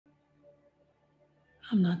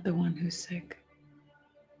I'm not the one who's sick.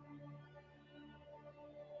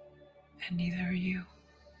 And neither are you.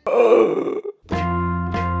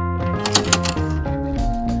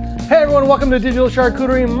 Hey everyone, welcome to Digital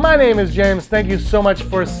Charcuterie. My name is James. Thank you so much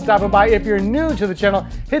for stopping by. If you're new to the channel,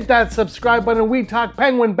 hit that subscribe button. We talk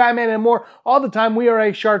Penguin, Batman, and more all the time. We are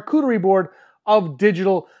a charcuterie board of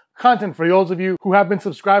digital content. For those of you who have been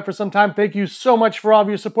subscribed for some time, thank you so much for all of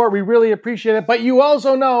your support. We really appreciate it. But you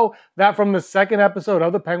also know that from the second episode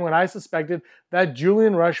of The Penguin, I suspected that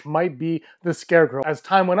Julian Rush might be the Scarecrow. As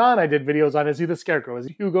time went on, I did videos on, is he the Scarecrow? Is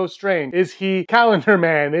he Hugo Strange? Is he Calendar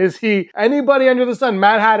Man? Is he anybody under the sun?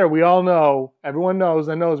 Mad Hatter, we all know. Everyone knows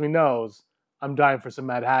that knows me knows. I'm dying for some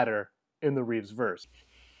Mad Hatter in the Reeves verse.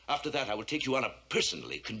 After that, I will take you on a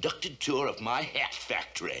personally conducted tour of my hat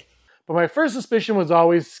factory. But my first suspicion was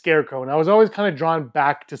always Scarecrow, and I was always kind of drawn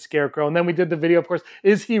back to Scarecrow. And then we did the video, of course,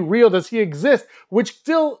 is he real? Does he exist? Which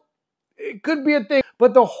still, it could be a thing.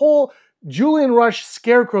 But the whole Julian Rush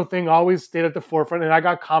Scarecrow thing always stayed at the forefront, and I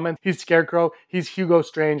got comments, he's Scarecrow, he's Hugo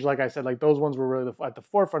Strange. Like I said, like those ones were really at the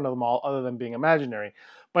forefront of them all, other than being imaginary.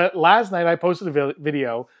 But last night I posted a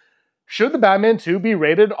video, should the Batman 2 be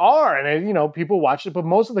rated R? And you know, people watched it, but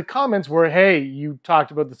most of the comments were, hey, you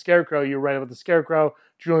talked about the Scarecrow, you're right about the Scarecrow,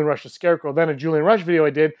 Julian Rush's Scarecrow. Then a Julian Rush video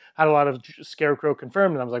I did had a lot of Scarecrow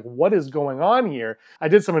confirmed, and I was like, what is going on here? I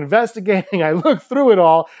did some investigating, I looked through it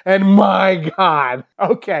all, and my God,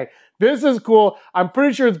 okay, this is cool. I'm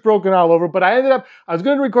pretty sure it's broken all over, but I was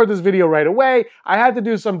going to record this video right away. I had to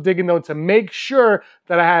do some digging though to make sure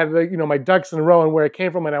that I had, you know, my ducks in a row and where it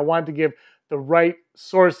came from, and I wanted to give the right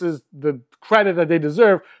sources the credit that they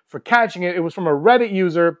deserve for catching it. It was from a Reddit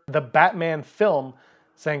user, the Batman film,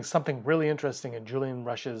 saying something really interesting in Julian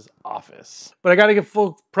Rush's office. But I gotta give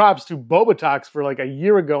full props to Bobotox for like a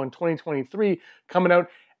year ago in 2023 coming out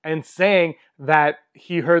and saying that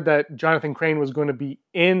he heard that Jonathan Crane was going to be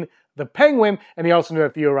in The Penguin, and he also knew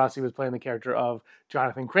that Theo Rossi was playing the character of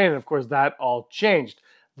Jonathan Crane, and of course that all changed.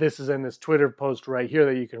 This is in this Twitter post right here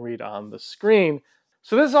that you can read on the screen.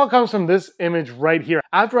 So this all comes from this image right here.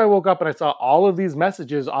 After I woke up and I saw all of these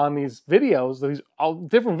messages on these videos, these all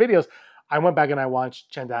different videos, I went back and I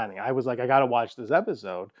watched Chandani. I was like, I gotta watch this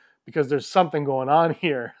episode because there's something going on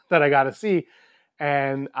here that I gotta see.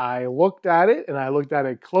 And I looked at it and I looked at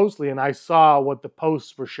it closely and I saw what the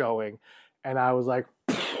posts were showing. And I was like,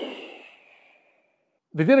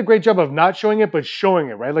 they did a great job of not showing it, but showing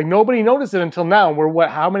it, right? Like nobody noticed it until now. We're what,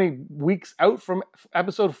 how many weeks out from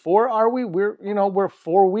episode 4 are we? We're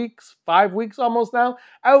 4 weeks, 5 weeks almost now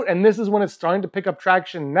out. And this is when it's starting to pick up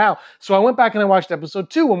traction now. So I went back and I watched episode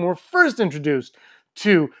 2 when we were first introduced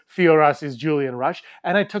to Theo Rossi's Julian Rush.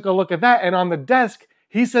 And I took a look at that. And on the desk,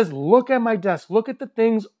 he says, look at my desk. Look at the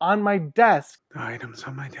things on my desk. The items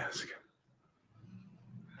on my desk.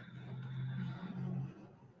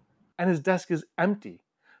 And his desk is empty.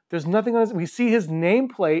 There's nothing on his, we see his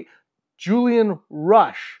nameplate, Julian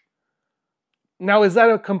Rush. Now, is that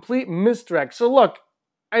a complete misdirect? So look,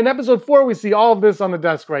 in episode 4, we see all of this on the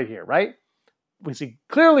desk right here, right? We see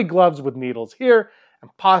clearly gloves with needles here, and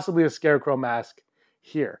possibly a Scarecrow mask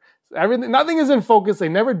here. Everything, nothing is in focus. They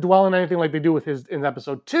never dwell on anything like they do with his in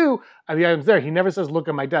episode 2, and the items there. He never says, look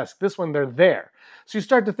at my desk. This one, they're there. So you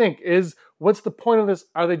start to think, what's the point of this?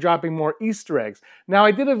 Are they dropping more Easter eggs? Now,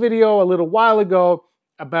 I did a video a little while ago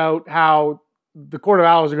about how the Court of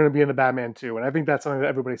Owls are going to be in the Batman 2, and I think that's something that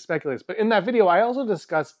everybody speculates. But in that video, I also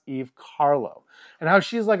discussed Eve Carlo and how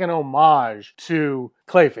she's like an homage to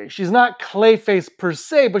Clayface. She's not Clayface per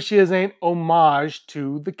se, but she is an homage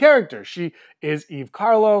to the character. She is Eve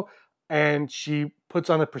Carlo, and she puts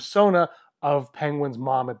on the persona of Penguin's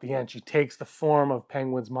mom at the end. She takes the form of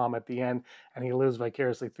Penguin's mom at the end, and he lives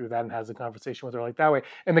vicariously through that and has a conversation with her like that way.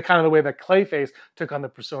 And the kind of the way that Clayface took on the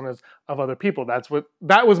personas of other people.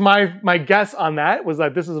 That was my guess on that, was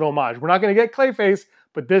that this is an homage. We're not going to get Clayface,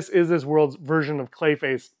 but this is this world's version of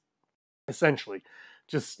Clayface, essentially.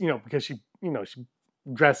 Just, because she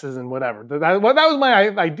dresses and whatever. That was my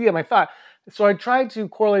idea, my thought. So I tried to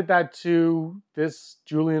correlate that to this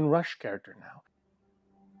Julian Rush character now.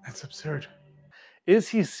 That's absurd. Is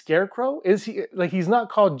he Scarecrow? Is he, like, he's not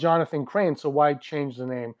called Jonathan Crane, so why change the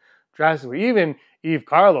name drastically? Even Eve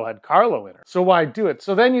Carlo had Carlo in her, so why do it?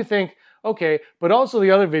 So then you think, okay, but also the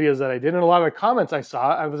other videos that I did, and a lot of the comments I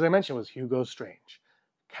saw, as I mentioned, was Hugo Strange,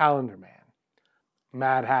 Calendar Man,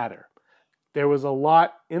 Mad Hatter. There was a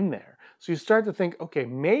lot in there. So you start to think, okay,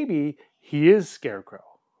 maybe he is Scarecrow,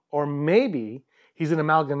 or maybe he's an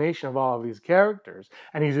amalgamation of all of these characters,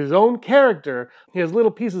 and he's his own character. He has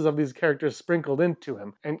little pieces of these characters sprinkled into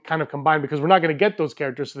him and kind of combined, because we're not going to get those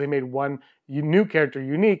characters, so they made one new character,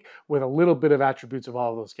 unique, with a little bit of attributes of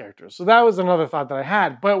all of those characters. So that was another thought that I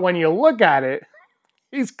had. But when you look at it,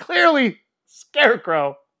 he's clearly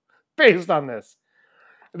Scarecrow based on this.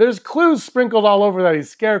 There's clues sprinkled all over that he's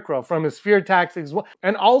Scarecrow from his fear tactics.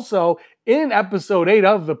 And also, in episode 8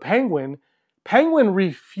 of The Penguin, Penguin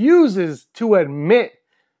refuses to admit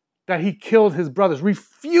that he killed his brothers,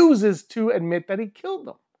 refuses to admit that he killed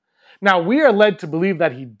them. Now, we are led to believe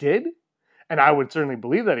that he did, and I would certainly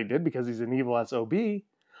believe that he did because he's an evil SOB.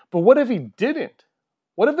 But what if he didn't?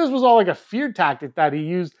 What if this was all like a fear tactic that he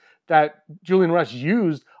used, that Julian Rush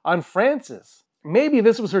used on Frances? Maybe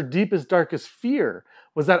this was her deepest, darkest fear,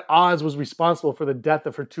 was that Oz was responsible for the death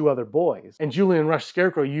of her 2 other boys. And Julian Rush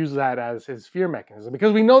Scarecrow used that as his fear mechanism.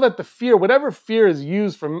 Because we know that the fear, whatever fear is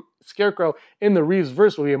used from Scarecrow in the Reeves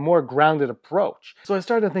verse, will be a more grounded approach. So I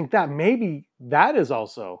started to think that maybe that is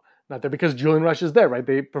also not there because Julian Rush is there, right?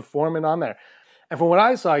 They perform it on there. And from what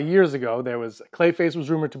I saw years ago, there was Clayface was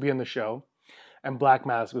rumored to be in the show, and Black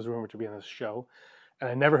Mask was rumored to be in the show. And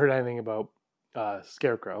I never heard anything about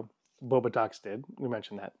Scarecrow. Boba Talks did. We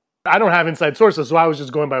mentioned that. I don't have inside sources, so I was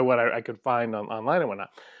just going by what I could find online and whatnot.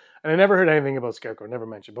 And I never heard anything about Scarecrow, never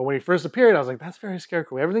mentioned. But when he first appeared, I was like, that's very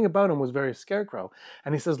Scarecrow. Everything about him was very Scarecrow.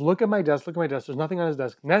 And he says, look at my desk, look at my desk. There's nothing on his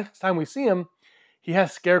desk. Next time we see him, he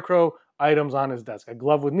has Scarecrow items on his desk, a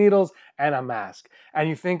glove with needles and a mask. And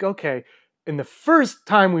you think, okay, in the first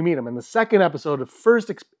time we meet him, in the second episode, the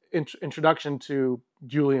first introduction to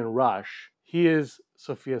Julian Rush, he is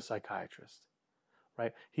Sofia's psychiatrist.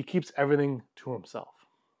 Right? He keeps everything to himself.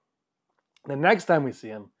 The next time we see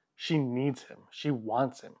him, she needs him. She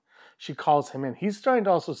wants him. She calls him in. He's starting to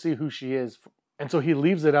also see who she is. And so he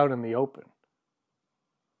leaves it out in the open.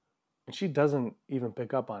 And she doesn't even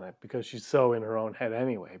pick up on it because she's so in her own head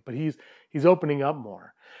anyway. But he's opening up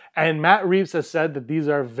more. And Matt Reeves has said that these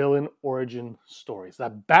are villain origin stories.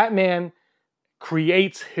 That Batman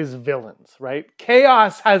creates his villains, right?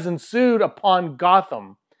 Chaos has ensued upon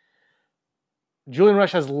Gotham. Julian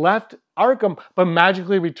Rush has left Arkham, but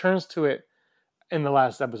magically returns to it in the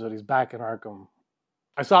last episode. He's back in Arkham.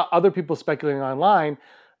 I saw other people speculating online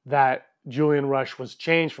that Julian Rush was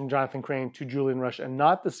changed from Jonathan Crane to Julian Rush and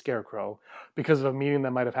not the Scarecrow because of a meeting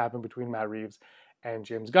that might have happened between Matt Reeves and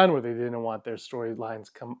James Gunn where they didn't want their storylines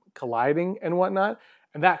colliding and whatnot.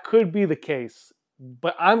 And that could be the case.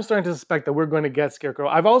 But I'm starting to suspect that we're going to get Scarecrow.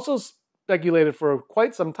 I've also speculated for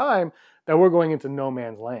quite some time that we're going into No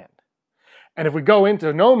Man's Land. And if we go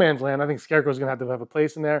into No Man's Land, I think Scarecrow's going to have a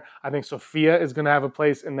place in there. I think Sofia is going to have a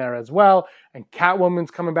place in there as well. And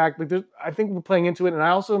Catwoman's coming back. I think we're playing into it. And I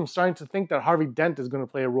also am starting to think that Harvey Dent is going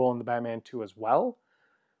to play a role in the Batman 2 as well.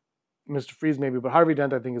 Mr. Freeze maybe, but Harvey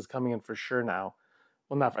Dent I think is coming in for sure now.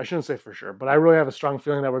 Well, I shouldn't say for sure, but I really have a strong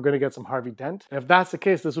feeling that we're going to get some Harvey Dent. And if that's the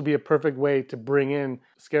case, this would be a perfect way to bring in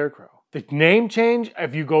Scarecrow. The name change,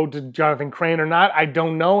 if you go to Jonathan Crane or not, I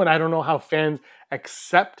don't know. And I don't know how fans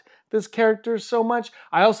accept this character so much.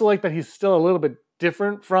 I also like that he's still a little bit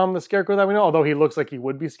different from the Scarecrow that we know, although he looks like he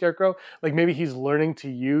would be Scarecrow. Like maybe he's learning to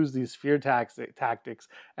use these fear tactics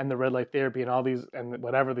and the red light therapy and all these and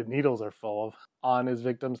whatever the needles are full of on his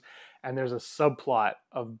victims. And there's a subplot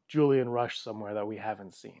of Julian Rush somewhere that we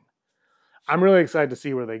haven't seen. I'm really excited to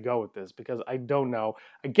see where they go with this because I don't know.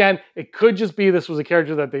 Again, it could just be this was a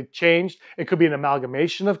character that they changed. It could be an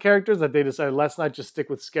amalgamation of characters that they decided, let's not just stick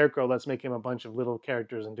with Scarecrow. Let's make him a bunch of little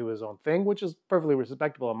characters and do his own thing, which is perfectly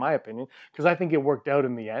respectable in my opinion because I think it worked out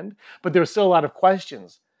in the end. But there's still a lot of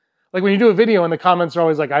questions. Like when you do a video and the comments are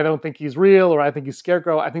always like, I don't think he's real or I think he's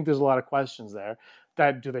Scarecrow. I think there's a lot of questions there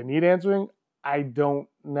that do they need answering? I don't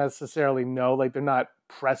necessarily know. Like they're not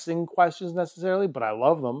pressing questions necessarily, but I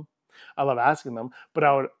love them. I love asking them, but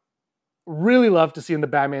I would really love to see in the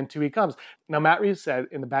Batman 2 he comes. Now, Matt Reeves said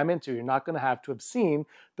in the Batman 2, you're not going to have seen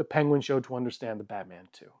the Penguin show to understand the Batman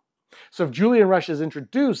 2. So if Julian Rush is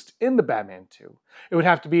introduced in the Batman 2, it would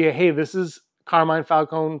have to be hey, this is Carmine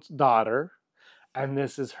Falcone's daughter, and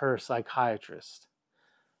this is her psychiatrist.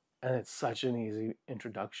 And it's such an easy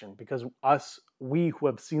introduction because we who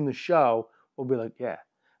have seen the show will be like, yeah.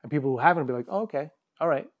 And people who haven't will be like, oh, okay, all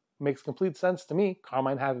right. Makes complete sense to me.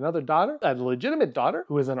 Carmine had another daughter, a legitimate daughter,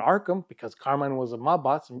 who is in Arkham because Carmine was a mob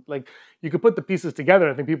boss. And like, you could put the pieces together.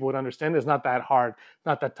 I think people would understand. It's not that hard,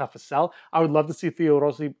 not that tough a sell. I would love to see Theo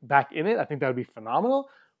Rossi back in it. I think that would be phenomenal.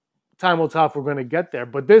 Time will tell if we're going to get there.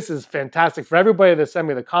 But this is fantastic. For everybody that sent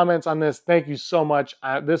me the comments on this, thank you so much.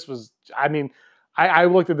 I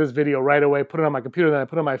looked at this video right away, put it on my computer, then I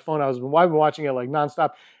put it on my phone. I've been watching it like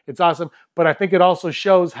nonstop. It's awesome. But I think it also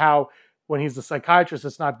shows how when he's the psychiatrist,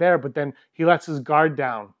 it's not there, but then he lets his guard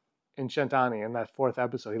down in Shantani in that 4th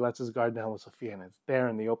episode. He lets his guard down with Sofia, and it's there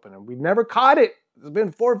in the open. And we never caught it. It's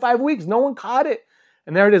been 4 or 5 weeks. No one caught it.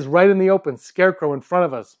 And there it is, right in the open. Scarecrow in front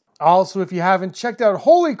of us. Also, if you haven't checked out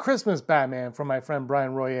Holy Christmas Batman from my friend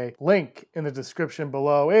Brian Royer, link in the description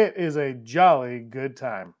below. It is a jolly good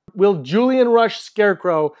time. Will Julian Rush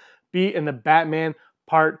Scarecrow be in the Batman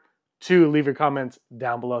Part 2? Leave your comments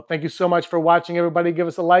down below. Thank you so much for watching, everybody. Give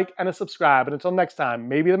us a like and a subscribe. And until next time,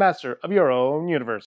 may be the master of your own universe.